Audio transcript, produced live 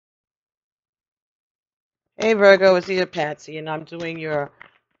Hey Virgo, it's here Patsy, and I'm doing your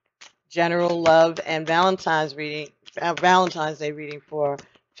general love and Valentine's Valentine's Day reading for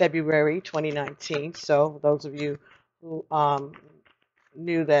February 2019. So those of you who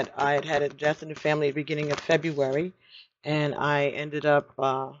knew that I had a death in the family at the beginning of February, and I ended up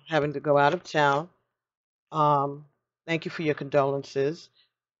having to go out of town. Thank you for your condolences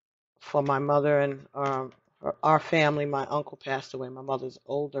for my mother and our family. My uncle passed away, my mother's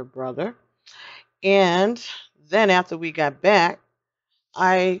older brother, and then after we got back,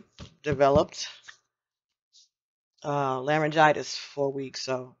 I developed laryngitis for a week,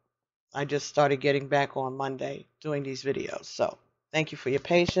 so I just started getting back on Monday doing these videos. So thank you for your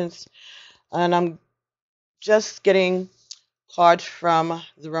patience. And I'm just getting cards from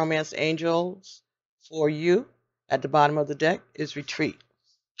the Romance Angels for you. At the bottom of the deck is Retreat.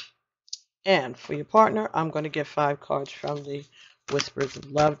 And for your partner, I'm going to get 5 cards from the Whispers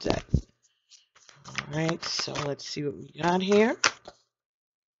of Love deck. All right, so let's see what we got here.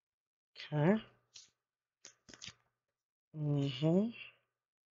 Okay. All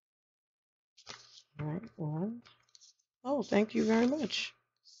right, one. Oh, thank you very much.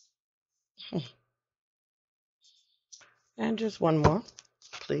 And just one more,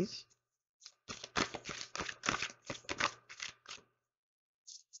 please.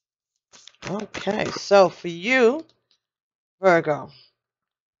 Okay, so for you, Virgo,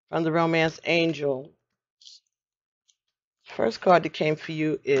 from the Romance Angel, first card that came for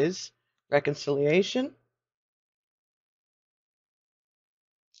you is Reconciliation.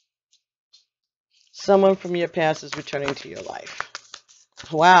 Someone from your past is returning to your life.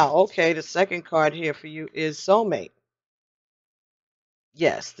 Wow, okay, the second card here for you is Soulmate.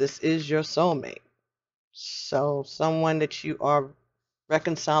 Yes, this is your soulmate. So someone that you are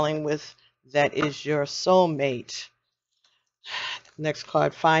reconciling with, that is your soulmate. Next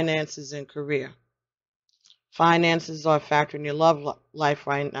card, Finances and Career. Finances are a factor in your love life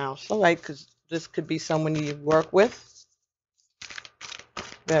right now. So, right, because this could be someone you work with.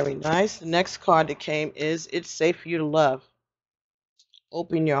 Very nice. The next card that came is It's Safe for You to Love.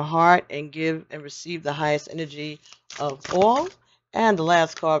 Open your heart and give and receive the highest energy of all. And the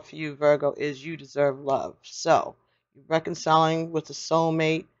last card for you, Virgo, is You Deserve Love. So, you're reconciling with a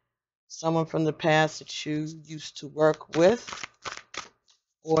soulmate, someone from the past that you used to work with,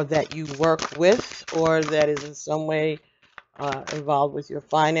 or that you work with, or that is in some way involved with your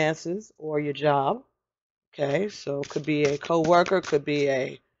finances or your job. Okay, so it could be a coworker, could be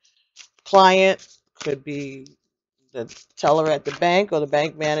a client, could be the teller at the bank or the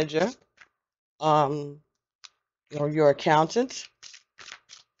bank manager, or your accountant.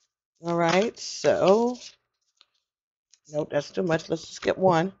 All right, so nope, that's too much. Let's just get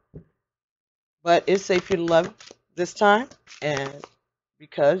one. But it's safe for you to love this time, and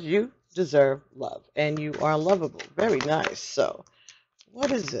because you deserve love and you are lovable. Very nice. So,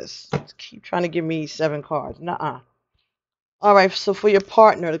 what is this? Keep trying to give me 7 cards. Nuh-uh. All right, so for your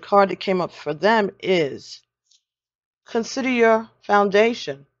partner, the card that came up for them is Consider Your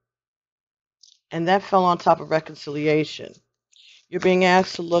Foundation. And that fell on top of Reconciliation. You're being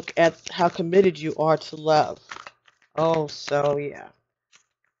asked to look at how committed you are to love. Oh, so yeah.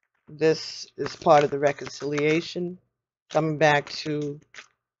 This is part of the reconciliation. Coming back to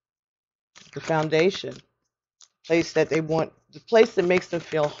the foundation. Place that they want, the place that makes them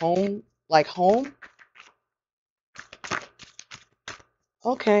feel home, like home.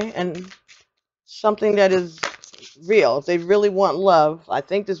 Okay, and something that is real. If they really want love, I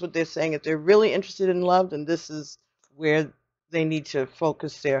think this is what they're saying. If they're really interested in love, then this is where they need to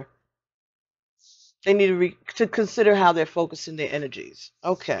focus they need to consider how they're focusing their energies.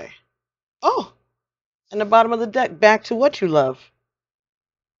 Okay. Oh, and the bottom of the deck, back to what you love.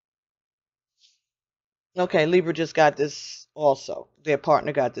 Okay, Libra just got this also. Their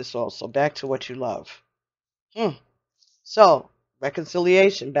partner got this also. Back to what you love. So,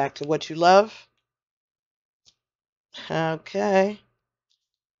 reconciliation, back to what you love. Okay.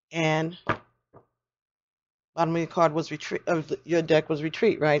 And bottom of your card was retreat. Your deck was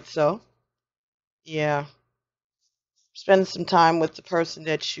retreat, right? So, yeah. Spend some time with the person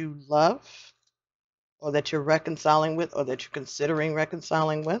that you love, or that you're reconciling with, or that you're considering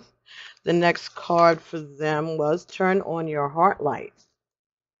reconciling with. The next card for them was Turn on Your Heart Light.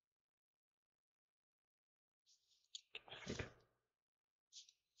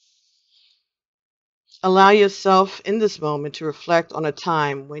 Allow yourself in this moment to reflect on a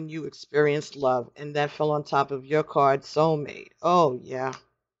time when you experienced love, and that fell on top of your card, Soulmate. Oh, yeah.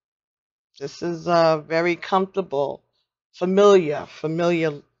 This is a very comfortable, familiar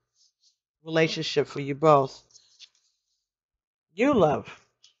relationship for you both. You love.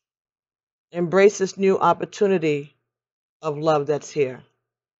 Embrace this new opportunity of love that's here.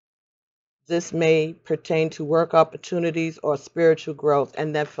 This may pertain to work opportunities or spiritual growth,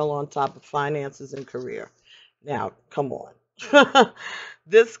 and that fell on top of finances and career. Now, come on.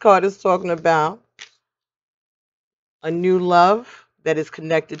 This card is talking about a new love that is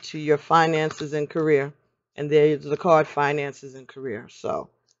connected to your finances and career. And there's the card finances and career. So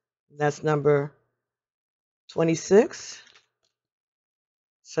that's number 26.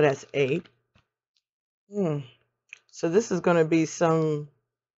 So that's 8. So this is going to be some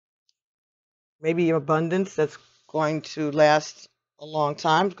maybe abundance that's going to last a long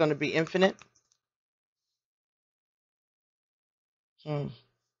time. It's going to be infinite.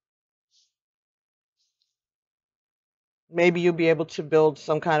 Maybe you'll be able to build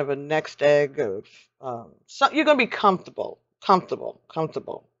some kind of a next egg of you're going to be comfortable,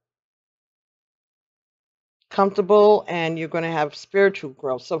 and you're going to have spiritual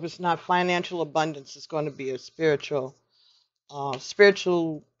growth. So if it's not financial abundance, it's going to be a spiritual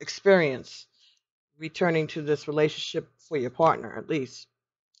experience returning to this relationship for your partner, at least.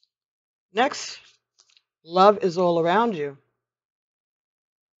 Next, love is all around you.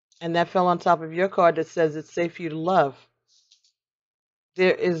 And that fell on top of your card that says it's safe for you to love.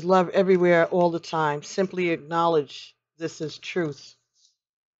 There is love everywhere all the time. Simply acknowledge this is truth.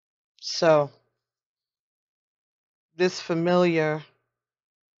 So, this familiar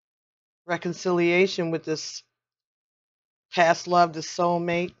reconciliation with this past love, the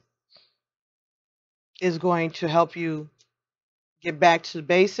soulmate, is going to help you get back to the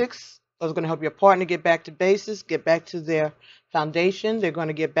basics. Or it's going to help your partner get back to basics, get back to their foundation. They're going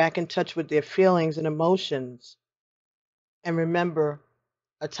to get back in touch with their feelings and emotions and remember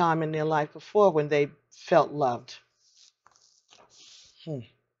a time in their life before when they felt loved.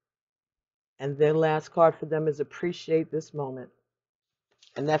 And their last card for them is appreciate this moment.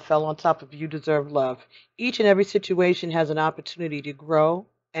 And that fell on top of you deserve love. Each and every situation has an opportunity to grow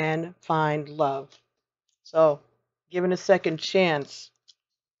and find love. So, given a second chance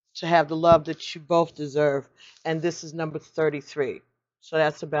to have the love that you both deserve. And this is number 33. So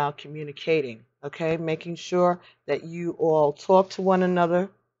that's about communicating, okay? Making sure that you all talk to one another,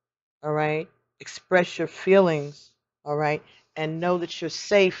 all right? Express your feelings, all right? And know that you're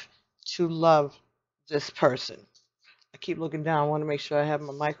safe to love this person. I keep looking down. I want to make sure I have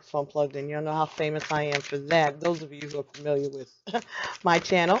my microphone plugged in. You know how famous I am for that. Those of you who are familiar with my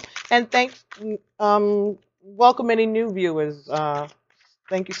channel. And welcome any new viewers.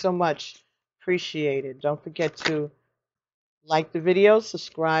 Thank you so much. Appreciate it. Don't forget to like the videos,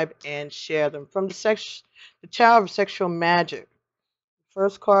 subscribe, and share them. From the Tower of Sexual Magic.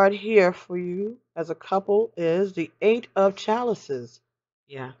 First card here for you as a couple is the 8 of Chalices.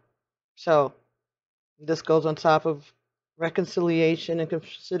 Yeah. So this goes on top of reconciliation and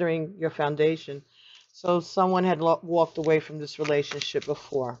considering your foundation. So someone had walked away from this relationship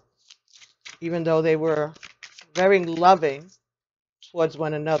before, even though they were very loving towards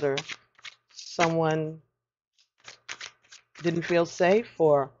one another. Someone didn't feel safe,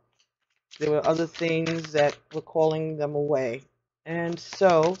 or there were other things that were calling them away. And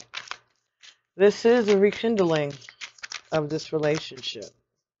so this is a rekindling of this relationship.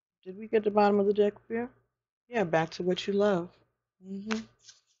 Did we get the bottom of the deck here? Yeah, back to what you love.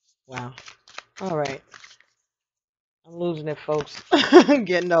 Wow. All right. I'm losing it, folks.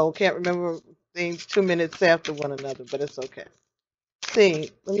 Getting old. Can't remember things 2 minutes after one another, but it's okay. Let's see.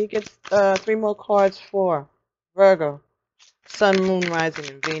 Let me get 3 more cards for Virgo. Sun, Moon, Rising,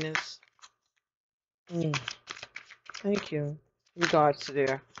 and Venus. Thank you. In regards to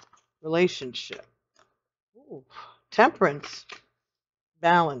their relationship. Ooh. Temperance.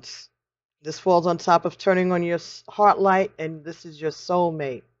 Balance. This falls on top of turning on your heart light, and this is your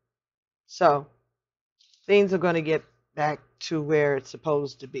soulmate. So, things are going to get back to where it's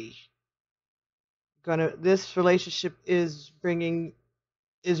supposed to be. This relationship is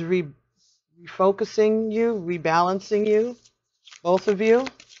refocusing you, rebalancing you, both of you.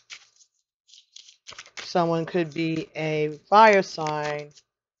 Someone could be a fire sign,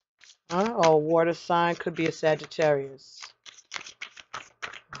 or a water sign, could be a Sagittarius.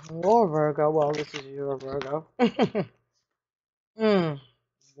 Or Virgo. Well, this is your Virgo.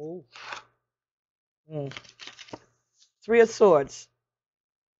 Three of Swords.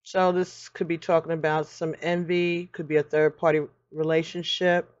 So this could be talking about some envy, could be a third-party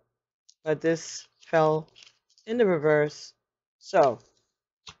relationship, but this fell in the reverse. So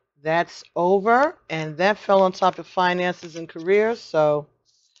that's over, and that fell on top of finances and career. So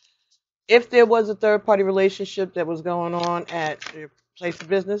if there was a third-party relationship that was going on at your place of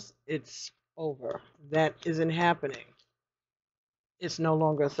business, it's over. That isn't happening. It's no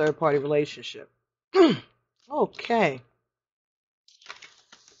longer a third-party relationship. Okay.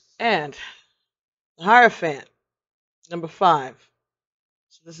 And the Hierophant, number 5.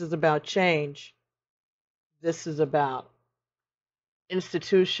 So this is about change. This is about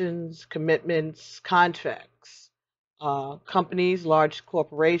institutions, commitments, contracts, companies, large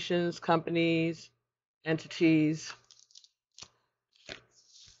corporations, companies, entities.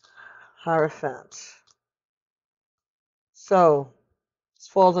 Hierophant. So this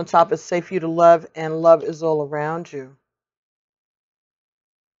falls on top. It's safe for you to love, and love is all around you.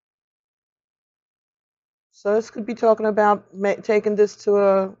 So this could be talking about taking this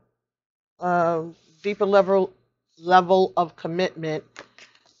to a deeper level of commitment.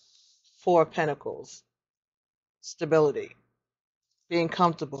 4 of Pentacles. Stability. Being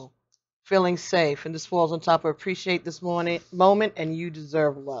comfortable. Feeling safe. And this falls on top of appreciate this moment and you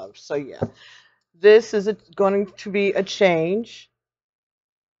deserve love. So yeah. This is going to be a change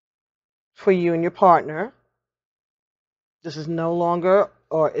for you and your partner. This is no longer,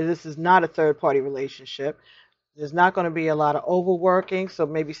 or this is not a third-party relationship. There's not going to be a lot of overworking, so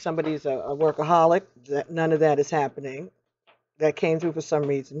maybe somebody's a workaholic. None of that is happening. That came through for some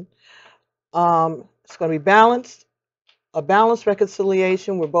reason. It's going to be balanced, a balanced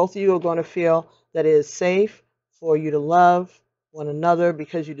reconciliation where both of you are going to feel that it is safe for you to love one another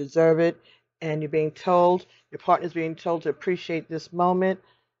because you deserve it, and you're being told, your partner's being told to appreciate this moment,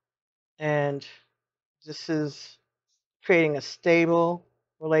 and this is creating a stable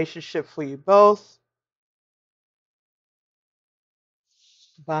relationship for you both.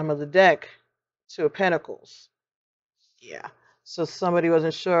 Bottom of the deck, 2 of Pentacles. Yeah. So somebody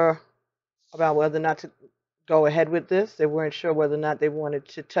wasn't sure about whether or not to go ahead with this. They weren't sure whether or not they wanted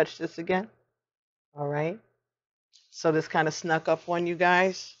to touch this again. All right. So this kind of snuck up on you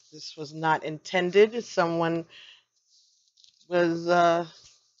guys. This was not intended. Someone was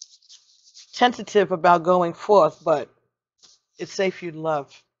tentative about going forth, but it's safe for you to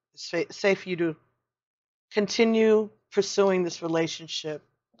love. It's safe for you to continue pursuing this relationship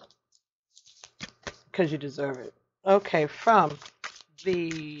because you deserve it. Okay, from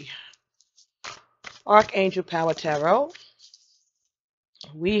the Archangel Power Tarot,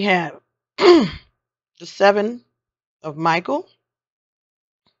 we have the 7 of Michael.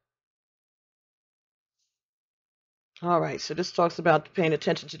 All right, so this talks about paying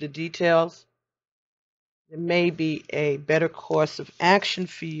attention to the details. There may be a better course of action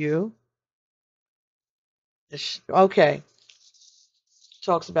for you. Okay,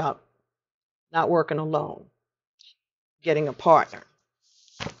 talks about not working alone, getting a partner.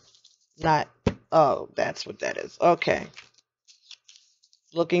 Not, oh, that's what that is. Okay.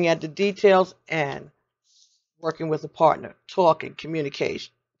 Looking at the details and working with a partner, talking,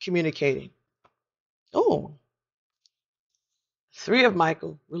 communicating. Oh, 3 of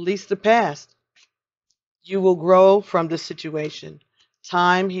Michael, release the past. You will grow from this situation.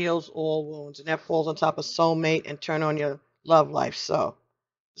 Time heals all wounds, and that falls on top of soulmate and turn on your love life. So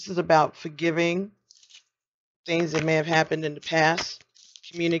this is about forgiving things that may have happened in the past,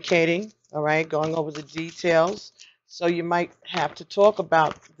 communicating, all right, going over the details. So you might have to talk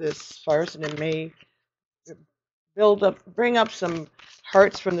about this first, and it may bring up some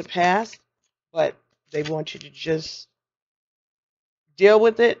hurts from the past, but they want you to just deal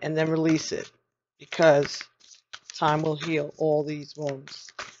with it and then release it, because time will heal all these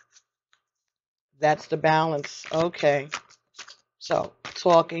wounds. That's the balance. Okay. So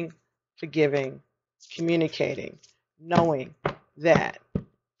talking, forgiving, communicating, knowing that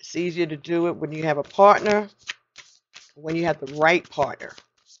it's easier to do it when you have a partner, when you have the right partner.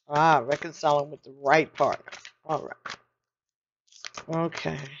 Reconciling with the right partner. All right.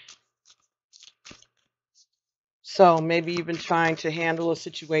 Okay. So maybe you've been trying to handle a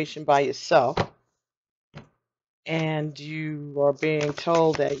situation by yourself, and you are being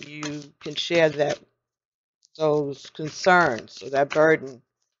told that you can share those concerns or that burden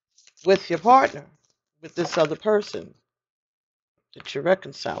with your partner, with this other person that you're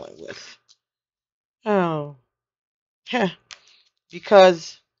reconciling with. Oh,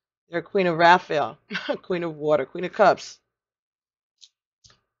 because they're Queen of Raphael, Queen of Water, Queen of Cups.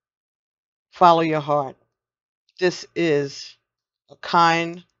 Follow your heart. This is a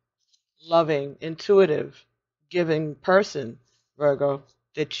kind, loving, intuitive, giving person, Virgo,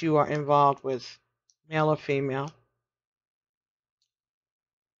 that you are involved with, male or female.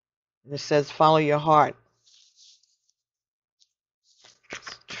 And it says, follow your heart.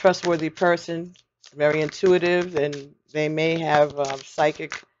 Trustworthy person, very intuitive, and they may have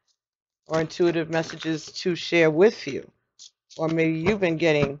psychic or intuitive messages to share with you. Or maybe you've been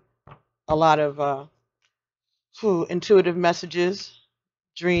getting a lot of intuitive messages,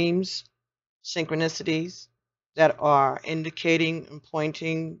 dreams, synchronicities that are indicating and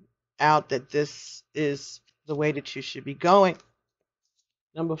pointing out that this is the way that you should be going.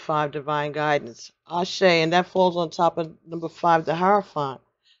 Number 5, divine guidance. Ashe, and that falls on top of number 5, the Hierophant.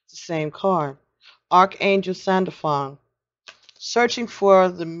 It's the same card. Archangel Sandalphon. Searching for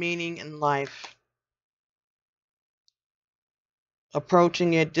the meaning in life.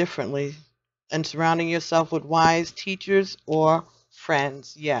 Approaching it differently. And surrounding yourself with wise teachers or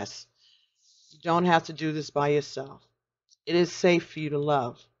friends. Yes. You don't have to do this by yourself. It is safe for you to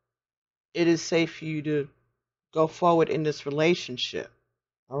love. It is safe for you to go forward in this relationship.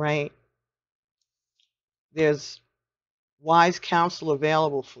 All right? There's wise counsel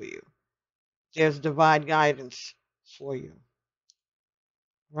available for you. There's divine guidance for you.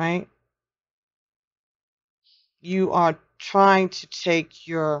 Right? You are trying to take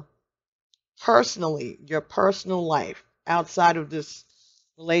your personal life outside of this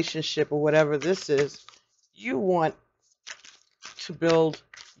relationship or whatever this is. You want to build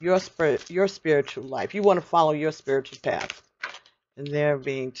your spiritual life. You want to follow your spiritual path. And you're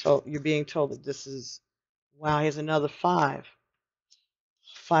being told that this is, wow, here's another 5.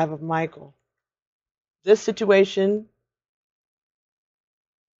 5 of Michael. This situation,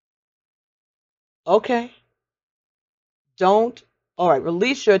 okay. All right,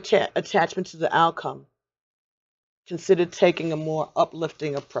 release your attachment to the outcome. Consider taking a more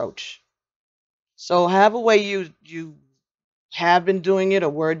uplifting approach. So however way you have been doing it or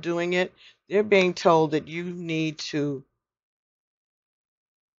were doing it, they're being told that you need to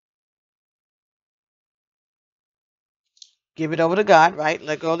give it over to God, right?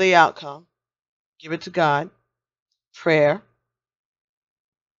 Let go of the outcome. Give it to God. Prayer.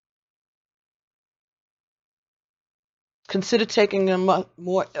 Consider taking a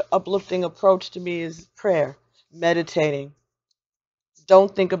more uplifting approach to me is prayer, meditating.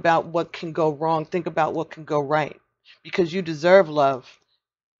 Don't think about what can go wrong. Think about what can go right. Because you deserve love.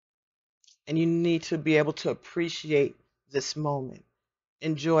 And you need to be able to appreciate this moment.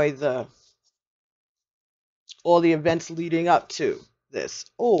 Enjoy all the events leading up to this.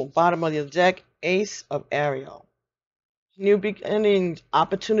 Oh, bottom of the deck, Ace of Ariel. New beginnings,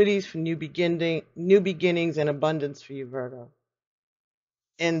 opportunities for new beginnings and abundance for you, Virgo.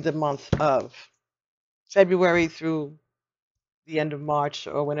 In the month of February through the end of March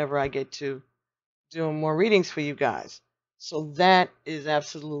or whenever I get to doing more readings for you guys. So that is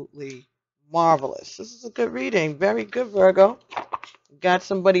absolutely marvelous. This is a good reading. Very good, Virgo. You got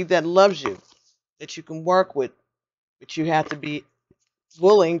somebody that loves you, that you can work with, but you have to be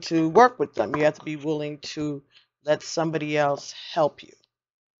willing to work with them. You have to be willing to let somebody else help you.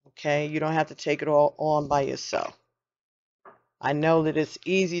 Okay? You don't have to take it all on by yourself. I know that it's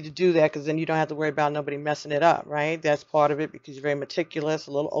easy to do that because then you don't have to worry about nobody messing it up, right? That's part of it because you're very meticulous,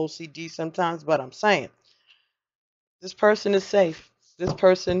 a little OCD sometimes, but I'm saying this person is safe. This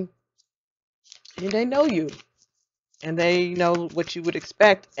person, and they know you, and they know what you would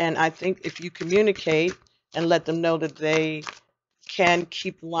expect. And I think if you communicate and let them know that they can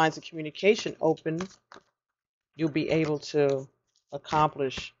keep the lines of communication open, you'll be able to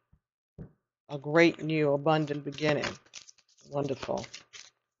accomplish a great new abundant beginning. Wonderful.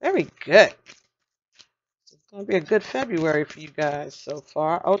 Very good. It's going to be a good February for you guys so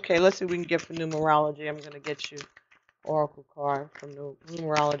far. Okay, let's see what we can get for numerology. I'm going to get you oracle card from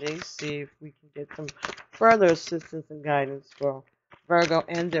numerology. See if we can get some further assistance and guidance for Virgo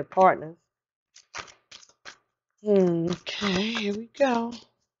and their partners. Okay, here we go.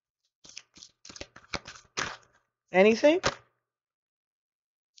 Anything?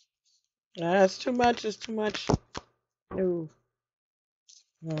 No, that's too much. It's too much. No.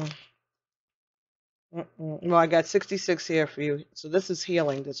 Well, I got 66 here for you. So this is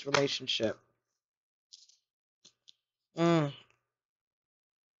healing, this relationship.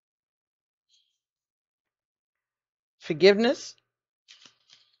 Forgiveness.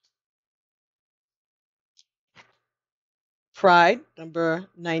 Pride, number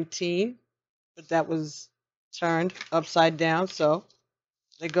 19. But that was turned upside down. So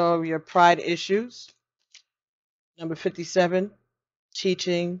let go of your pride issues. Number 57,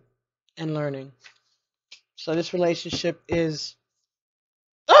 teaching and learning. So this relationship is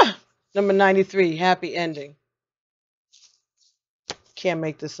number 93, happy ending. Can't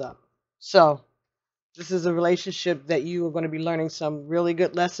make this up. So this is a relationship that you are going to be learning some really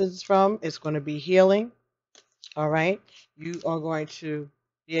good lessons from. It's going to be healing. All right. You are going to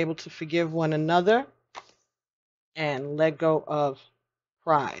be able to forgive one another and let go of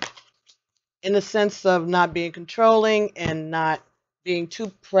pride. In the sense of not being controlling and not being too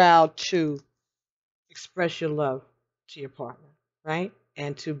proud to express your love to your partner, right?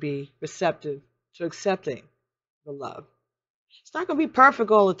 And to be receptive to accepting the love. It's not going to be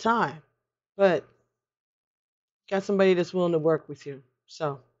perfect all the time, but got somebody that's willing to work with you.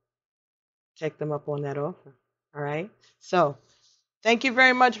 So take them up on that offer. All right. So thank you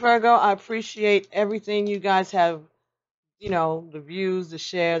very much, Virgo. I appreciate everything you guys have, the views, the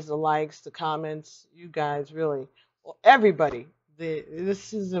shares, the likes, the comments. You guys really, well, everybody,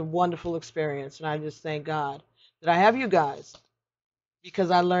 this is a wonderful experience. And I just thank God that I have you guys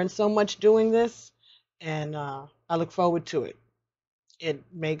because I learned so much doing this. And I look forward to it. It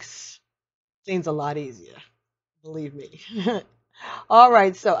makes things a lot easier. Believe me. All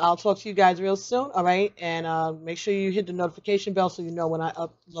right, so I'll talk to you guys real soon. All right, and make sure you hit the notification bell so you know when I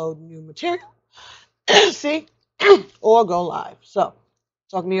upload new material. See, or go live. So,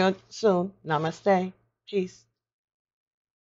 talk to you soon. Namaste. Peace.